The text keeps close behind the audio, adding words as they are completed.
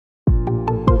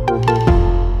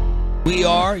We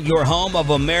are your home of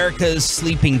America's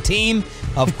sleeping team.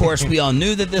 Of course, we all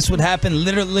knew that this would happen.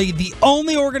 Literally the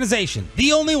only organization,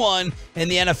 the only one in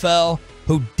the NFL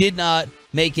who did not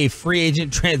make a free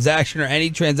agent transaction or any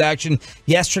transaction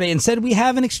yesterday and said we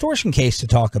have an extortion case to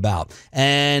talk about.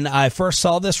 And I first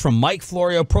saw this from Mike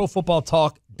Florio,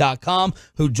 ProFootballTalk.com,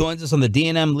 who joins us on the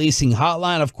D&M Leasing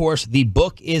Hotline. Of course, the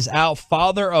book is out,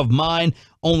 Father of Mine,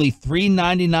 only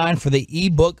 $3.99 for the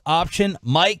ebook option.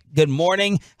 Mike, good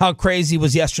morning. How crazy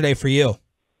was yesterday for you?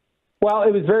 Well,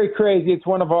 it was very crazy. It's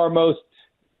one of our most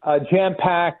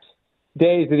jam-packed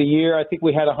days of the year. I think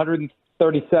we had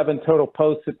 137 total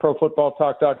posts at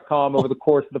ProFootballTalk.com over the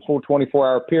course of the full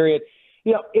 24-hour period.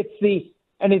 You know,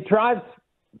 and it drives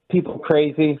people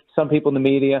crazy, some people in the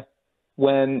media,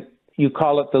 when you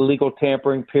call it the legal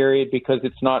tampering period, because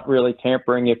it's not really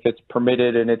tampering if it's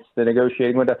permitted and it's the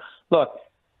negotiating window. Look,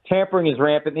 tampering is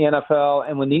rampant in the NFL,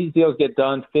 and when these deals get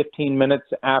done 15 minutes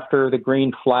after the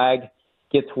green flag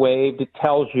gets waved, it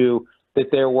tells you that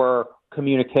there were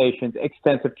communications,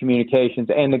 extensive communications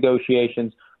and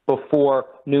negotiations before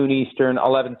noon Eastern,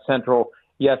 11 Central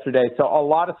yesterday. So a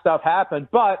lot of stuff happened,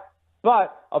 but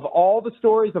of all the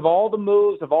stories, of all the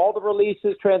moves, of all the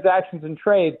releases, transactions, and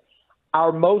trades,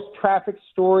 our most trafficked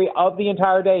story of the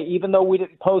entire day, even though we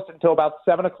didn't post it until about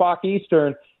 7 o'clock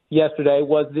Eastern yesterday,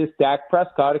 was this Dak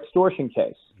Prescott extortion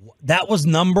case. That was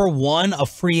number one of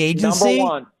free agency?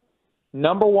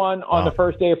 Number one on the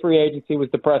first day of free agency was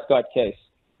the Prescott case.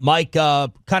 Mike,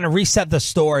 kind of reset the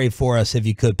story for us, if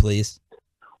you could, please.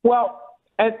 Well,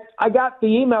 and I got the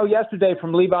email yesterday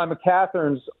from Levi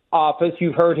McCathern's office.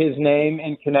 You've heard his name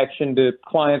in connection to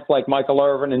clients like Michael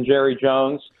Irvin and Jerry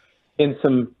Jones in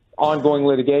some ongoing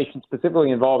litigation,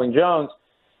 specifically involving Jones.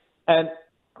 And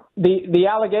the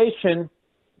allegation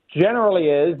generally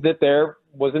is that there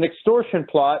was an extortion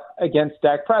plot against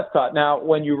Dak Prescott. Now,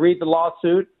 when you read the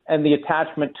lawsuit and the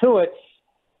attachment to it,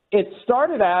 it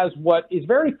started as what is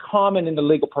very common in the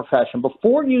legal profession.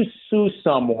 Before you sue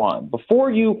someone,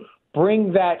 before you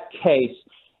bring that case,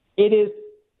 it is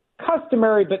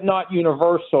customary but not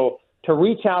universal to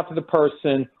reach out to the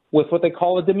person with what they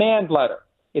call a demand letter.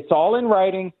 It's all in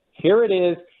writing. Here it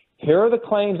is. Here are the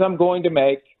claims I'm going to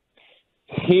make.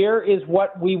 Here is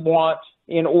what we want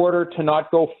in order to not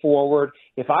go forward.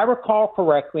 If I recall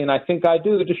correctly, and I think I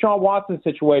do, the Deshaun Watson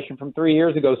situation from 3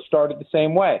 years ago started the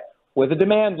same way, with a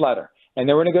demand letter. And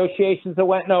there were negotiations that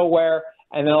went nowhere,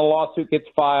 and then a lawsuit gets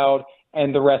filed,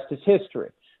 and the rest is history.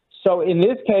 So in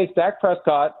this case, Dak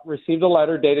Prescott received a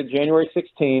letter dated January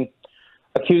 16,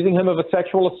 accusing him of a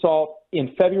sexual assault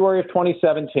in February of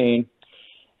 2017,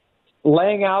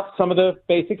 laying out some of the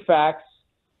basic facts,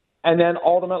 and then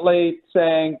ultimately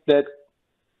saying that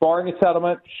barring a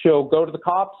settlement, she'll go to the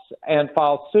cops and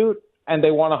file suit, and they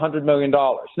want $100 million.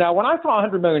 Now, when I saw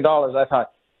 $100 million, I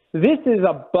thought, this is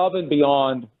above and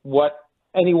beyond what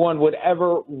anyone would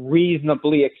ever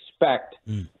reasonably expect.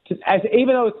 Even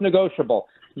though it's negotiable,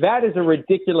 that is a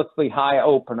ridiculously high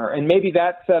opener. And maybe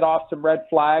that set off some red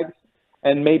flags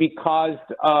and maybe caused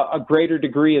a greater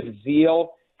degree of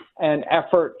zeal and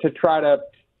effort to try to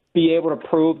be able to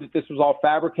prove that this was all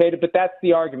fabricated. But that's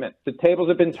the argument. The tables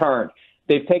have been turned.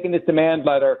 They've taken this demand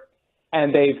letter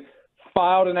and they've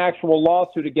filed an actual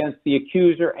lawsuit against the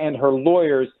accuser and her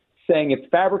lawyers, saying it's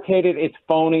fabricated, it's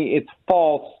phony, it's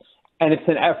false, and it's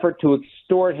an effort to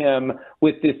extort him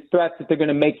with this threat that they're going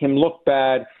to make him look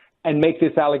bad and make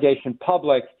this allegation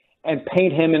public and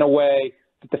paint him in a way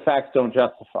that the facts don't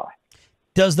justify.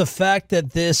 Does the fact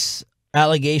that this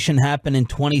allegation happened in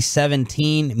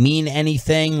 2017 mean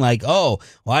anything? Like, oh,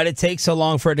 why did it take so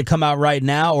long for it to come out right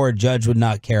now, or a judge would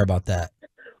not care about that?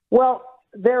 Well,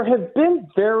 there have been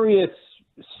various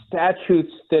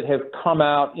statutes that have come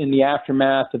out in the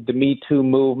aftermath of the Me Too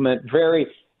movement, very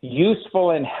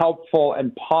useful and helpful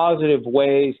and positive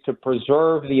ways to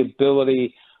preserve the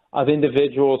ability of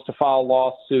individuals to file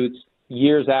lawsuits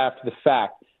years after the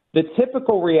fact. The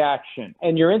typical reaction,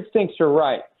 and your instincts are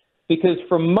right, because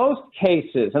for most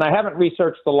cases, and I haven't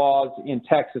researched the laws in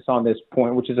Texas on this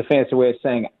point, which is a fancy way of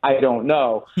saying I don't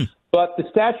know, but the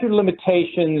statute of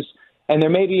limitations, and there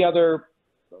may be other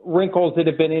wrinkles that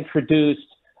have been introduced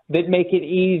that make it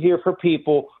easier for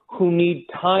people who need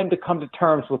time to come to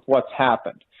terms with what's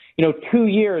happened. 2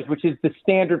 years, which is the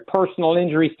standard personal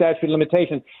injury statute of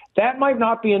limitations, that might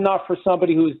not be enough for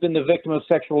somebody who's been the victim of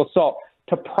sexual assault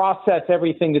to process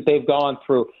everything that they've gone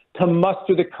through, to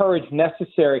muster the courage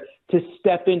necessary to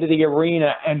step into the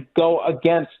arena and go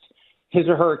against his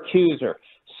or her accuser.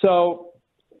 So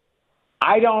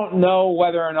I don't know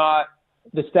whether or not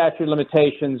the statute of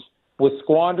limitations was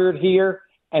squandered here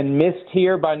and missed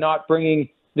here by not bringing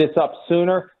this up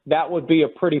sooner. That would be a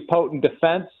pretty potent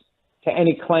defense. to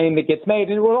any claim that gets made.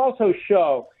 And it will also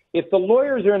show if the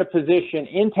lawyers are in a position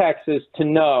in Texas to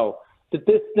know that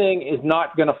this thing is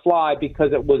not going to fly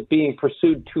because it was being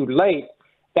pursued too late,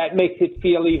 that makes it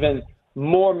feel even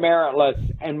more meritless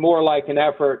and more like an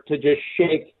effort to just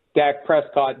shake Dak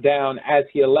Prescott down, as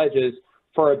he alleges,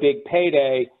 for a big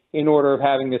payday in order of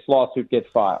having this lawsuit get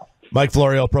filed. Mike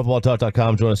Florio,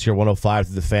 ProFootballTalk.com. Join us here, 105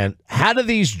 through the Fan. How do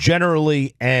these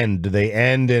generally end? Do they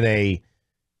end in a,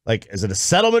 like, is it a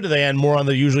settlement? Do they end more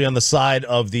usually on the side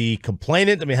of the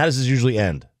complainant? I mean, how does this usually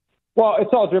end? Well,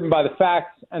 it's all driven by the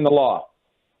facts and the law.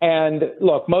 And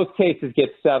look, most cases get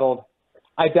settled.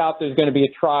 I doubt there's going to be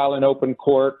a trial in open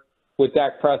court with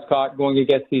Dak Prescott going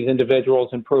against these individuals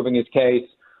and proving his case.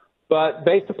 But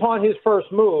based upon his first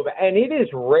move, and it is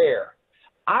rare,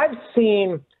 I've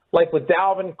seen, like with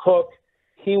Dalvin Cook,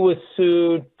 he was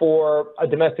sued for a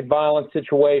domestic violence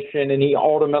situation, and he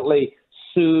ultimately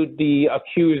sued the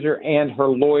accuser and her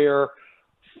lawyer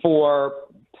for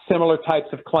similar types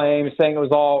of claims, saying it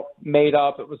was all made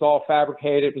up, it was all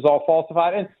fabricated, it was all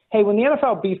falsified. And, hey, when the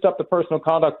NFL beefed up the personal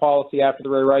conduct policy after the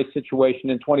Ray Rice situation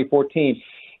in 2014,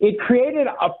 it created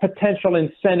a potential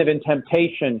incentive and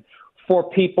temptation for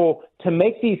people to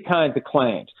make these kinds of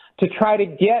claims, to try to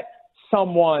get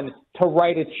someone to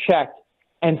write a check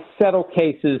and settle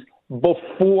cases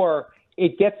before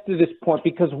it gets to this point,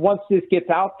 because once this gets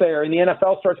out there and the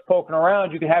NFL starts poking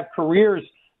around, you can have careers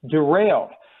derailed.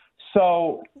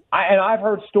 So, I've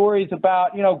heard stories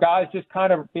about, guys just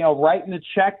kind of, writing a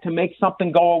check to make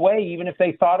something go away, even if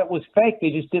they thought it was fake. They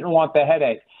just didn't want the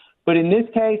headache. But in this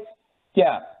case,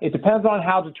 yeah, it depends on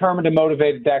how determined and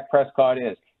motivated Dak Prescott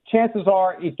is. Chances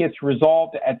are it gets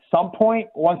resolved at some point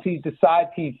once he decides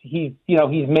he's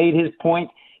made his point,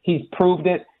 he's proved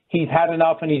it, he's had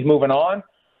enough, and he's moving on.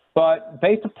 But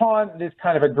based upon this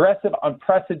kind of aggressive,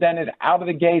 unprecedented, out of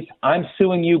the gates, I'm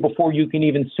suing you before you can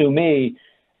even sue me,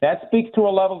 that speaks to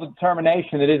a level of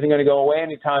determination that isn't going to go away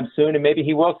anytime soon, and maybe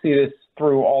he will see this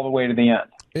through all the way to the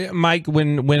end. Mike,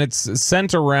 when it's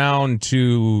sent around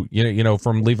to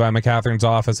from Levi McCathern's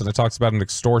office and it talks about an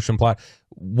extortion plot,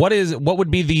 what would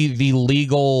be the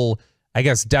legal, I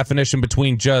guess, definition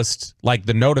between just like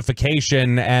the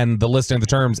notification and the listing of the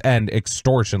terms and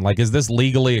extortion? Like, is this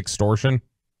legally extortion?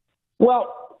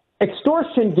 Well,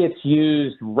 extortion gets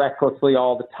used recklessly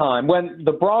all the time. When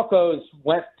the Broncos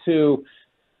went to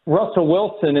Russell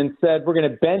Wilson and said, we're going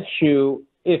to bench you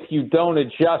if you don't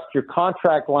adjust your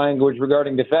contract language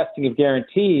regarding the vesting of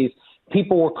guarantees,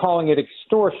 people were calling it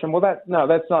extortion. Well, that's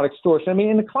not extortion. I mean,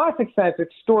 in the classic sense,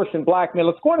 extortion, blackmail,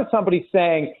 it's going to somebody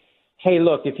saying, hey,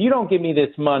 look, if you don't give me this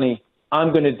money,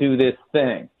 I'm going to do this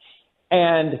thing.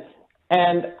 And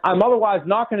I'm otherwise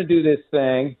not going to do this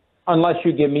thing unless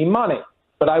you give me money.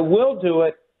 But I will do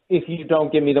it if you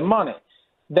don't give me the money.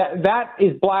 That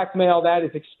is blackmail, that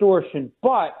is extortion.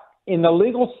 But in the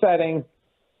legal setting,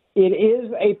 it is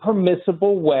a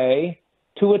permissible way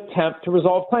to attempt to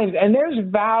resolve claims. And there's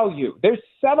value, there's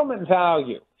settlement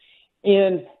value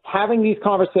in having these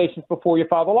conversations before you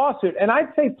file the lawsuit. And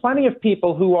I'd say plenty of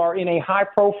people who are in a high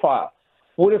profile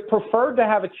would have preferred to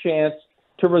have a chance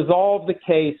to resolve the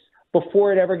case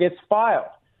before it ever gets filed,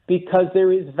 because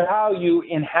there is value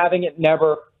in having it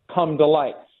never come to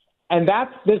light. And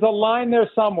there's a line there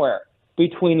somewhere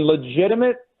between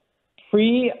legitimate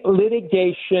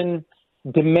pre-litigation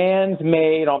demands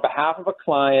made on behalf of a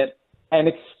client and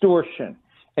extortion.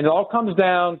 And it all comes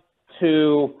down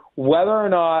to whether or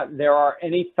not there are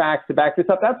any facts to back this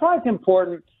up. That's why it's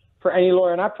important for any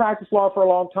lawyer, and I've practiced law for a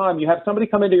long time. You have somebody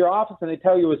come into your office and they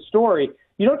tell you a story.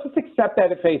 You don't just accept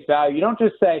that at face value. You don't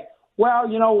just say, well,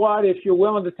 you know what, if you're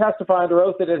willing to testify under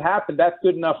oath that it happened, that's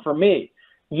good enough for me.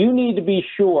 You need to be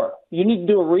sure. You need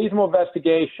to do a reasonable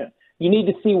investigation. You need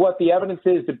to see what the evidence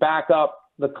is to back up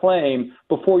the claim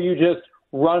before you just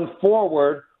run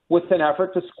forward with an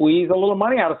effort to squeeze a little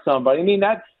money out of somebody. I mean,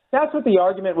 that's what the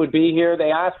argument would be here.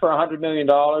 They asked for $100 million.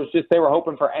 Just they were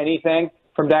hoping for anything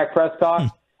from Dak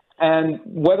Prescott. And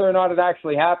whether or not it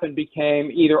actually happened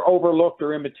became either overlooked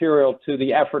or immaterial to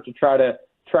the effort to try to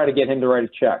get him to write a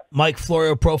check. Mike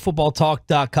Florio,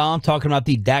 ProFootballTalk.com, talking about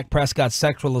the Dak Prescott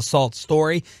sexual assault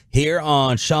story here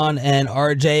on Shan and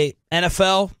RJ.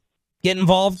 NFL get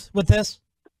involved with this?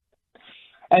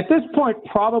 At this point,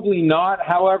 probably not.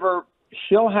 However,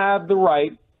 she'll have the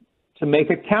right to make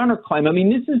a counterclaim. I mean,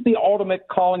 this is the ultimate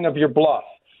calling of your bluff,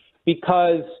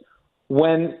 because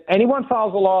when anyone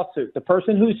files a lawsuit, the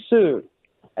person who's sued,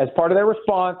 as part of their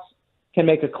response, can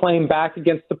make a claim back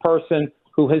against the person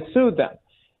who has sued them.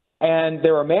 And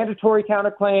there are mandatory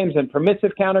counterclaims and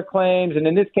permissive counterclaims. And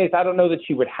in this case, I don't know that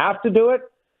she would have to do it,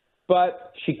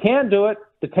 but she can do it.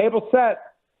 The table's set.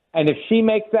 And if she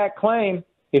makes that claim,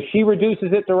 If she reduces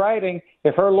it to writing,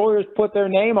 if her lawyers put their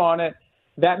name on it,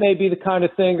 that may be the kind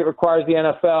of thing that requires the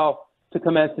NFL to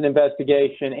commence an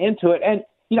investigation into it. And,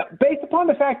 based upon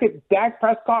the fact that Dak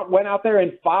Prescott went out there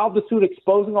and filed the suit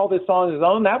exposing all this on his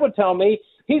own, that would tell me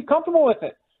he's comfortable with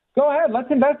it. Go ahead, let's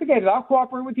investigate it. I'll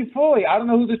cooperate with you fully. I don't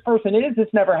know who this person is. This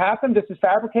never happened. This is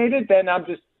fabricated. Then I'm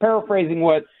just paraphrasing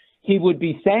what he would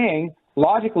be saying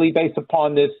logically based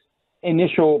upon this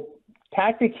initial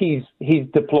tactic he's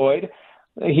deployed.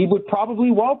 He would probably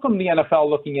welcome the NFL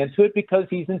looking into it because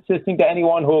he's insisting to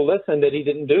anyone who will listen that he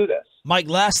didn't do this. Mike,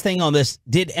 last thing on this.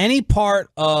 Did any part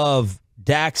of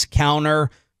Dak's counter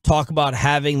talk about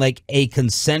having like a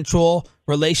consensual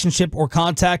relationship or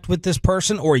contact with this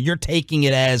person, or you're taking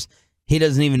it as he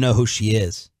doesn't even know who she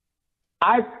is?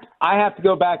 I have to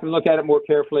go back and look at it more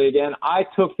carefully again. I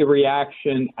took the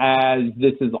reaction as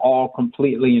this is all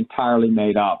completely, entirely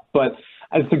made up. But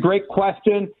it's a great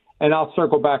question, and I'll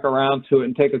circle back around to it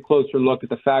and take a closer look at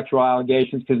the factual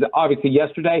allegations, because obviously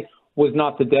yesterday was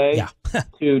not the day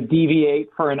to deviate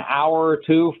for an hour or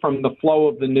two from the flow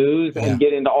of the news and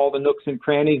get into all the nooks and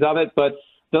crannies of it. But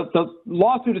the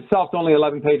lawsuit itself is only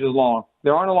 11 pages long.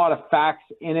 There aren't a lot of facts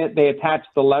in it. They attached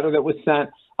the letter that was sent.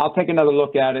 I'll take another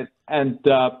look at it, and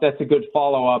that's a good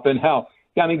follow-up. And hell,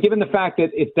 I mean, given the fact that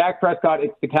it's Dak Prescott,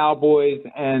 it's the Cowboys,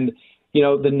 and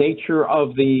the nature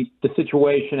of the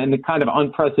situation and the kind of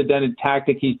unprecedented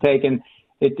tactic he's taken,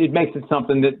 it makes it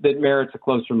something that merits a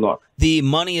closer look. The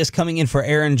money is coming in for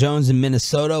Aaron Jones in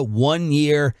Minnesota, 1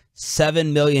 year,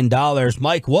 $7 million.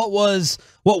 Mike, what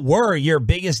were your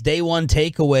biggest day one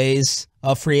takeaways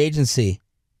of free agency?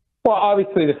 Well,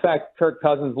 obviously the fact Kirk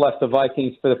Cousins left the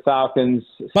Vikings for the Falcons.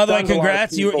 By the way,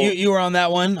 congrats. You were on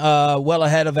that one, well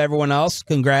ahead of everyone else.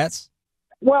 Congrats.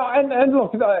 Well, and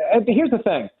look, here's the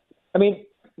thing. I mean,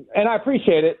 and I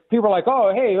appreciate it. People are like,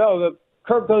 the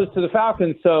Kirk goes to the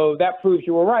Falcons, so that proves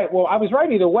you were right. Well, I was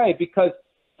right either way, because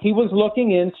he was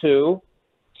looking into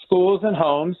schools and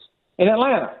homes in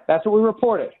Atlanta. That's what we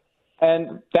reported.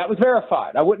 And that was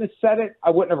verified. I wouldn't have said it. I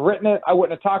wouldn't have written it. I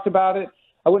wouldn't have talked about it.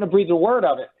 I wouldn't have breathed a word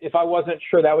of it if I wasn't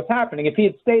sure that was happening. If he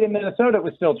had stayed in Minnesota, it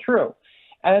was still true.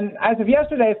 And as of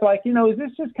yesterday, it's like, is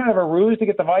this just kind of a ruse to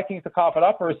get the Vikings to cough it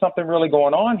up, or is something really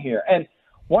going on here? And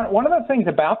one of the things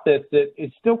about this that is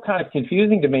still kind of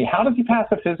confusing to me, how does he pass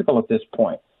a physical at this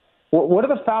point? What do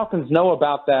the Falcons know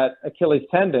about that Achilles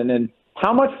tendon, and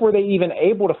how much were they even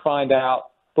able to find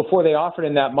out before they offered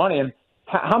him that money? And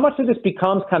how much of this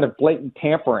becomes kind of blatant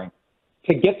tampering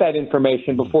to get that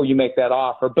information before you make that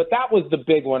offer? But that was the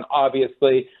big one,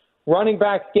 obviously. Running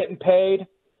backs getting paid,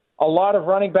 a lot of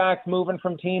running backs moving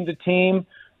from team to team.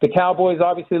 The Cowboys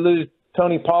obviously lose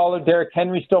Tony Pollard. Derrick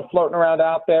Henry still floating around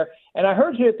out there. And I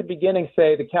heard you at the beginning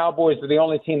say the Cowboys were the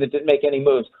only team that didn't make any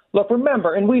moves. Look,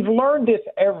 remember, and we've learned this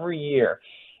every year,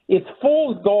 it's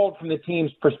fool's gold from the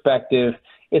team's perspective.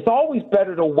 It's always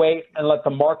better to wait and let the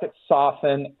market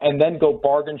soften and then go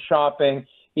bargain shopping.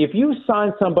 If you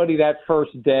sign somebody that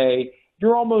first day,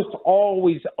 you're almost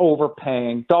always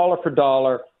overpaying dollar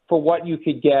for what you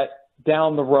could get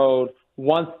down the road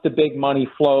once the big money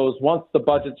flows, once the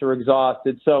budgets are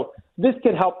exhausted. So this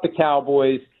could help the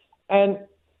Cowboys. And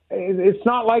it's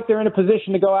not like they're in a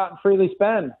position to go out and freely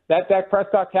spend. That Dak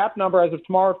Prescott cap number as of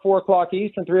tomorrow at 4 o'clock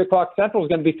Eastern, 3 o'clock Central is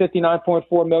going to be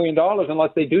 $59.4 million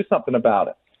unless they do something about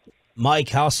it. Mike,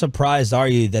 how surprised are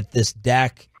you that this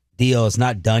Dak deal is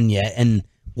not done yet? And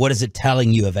what is it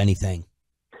telling you, if anything?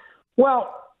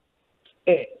 Well,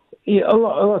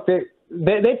 look,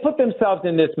 they put themselves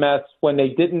in this mess when they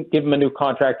didn't give him a new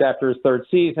contract after his third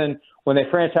season, when they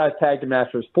franchise tagged him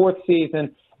after his fourth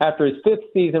season. After his fifth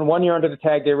season, 1 year under the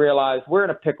tag, they realized we're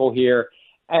in a pickle here.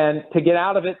 And to get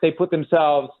out of it, they put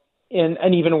themselves in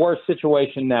an even worse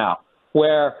situation now,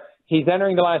 where he's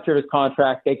entering the last year of his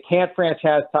contract. They can't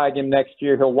franchise tag him next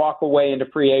year. He'll walk away into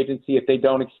free agency if they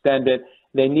don't extend it.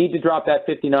 They need to drop that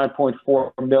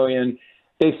 $59.4 million.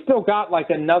 They've still got like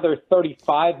another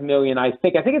 $35 million, I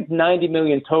think. I think it's $90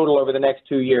 million total over the next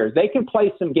 2 years. They can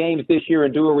play some games this year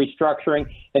and do a restructuring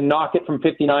and knock it from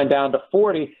 59 down to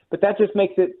 40, but that just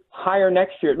makes it higher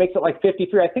next year. It makes it like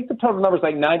 53. I think the total number is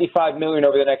like $95 million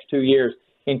over the next 2 years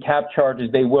in cap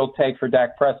charges they will take for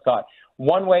Dak Prescott.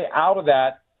 One way out of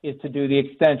that is to do the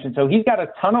extension. So he's got a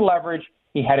ton of leverage.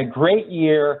 He had a great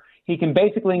year. He can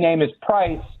basically name his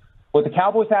price. What the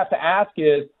Cowboys have to ask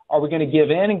is, are we going to give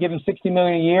in and give him $60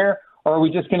 million a year, or are we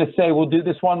just going to say we'll do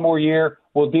this one more year,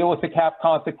 we'll deal with the cap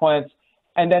consequence,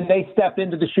 and then they step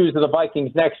into the shoes of the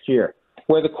Vikings next year,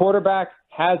 where the quarterback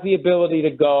has the ability to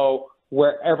go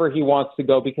wherever he wants to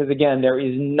go because, again, there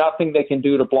is nothing they can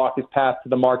do to block his path to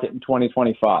the market in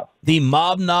 2025. The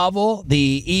mob novel,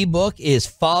 the ebook is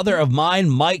Father of Mine.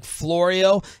 Mike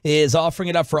Florio is offering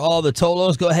it up for all the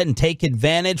Tolos. Go ahead and take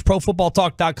advantage.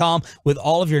 ProFootballTalk.com with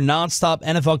all of your nonstop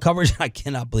NFL coverage. I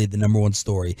cannot believe the number one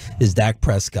story is Dak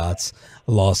Prescott's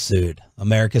lawsuit.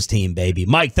 America's team, baby.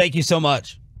 Mike, thank you so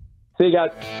much. See you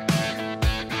guys.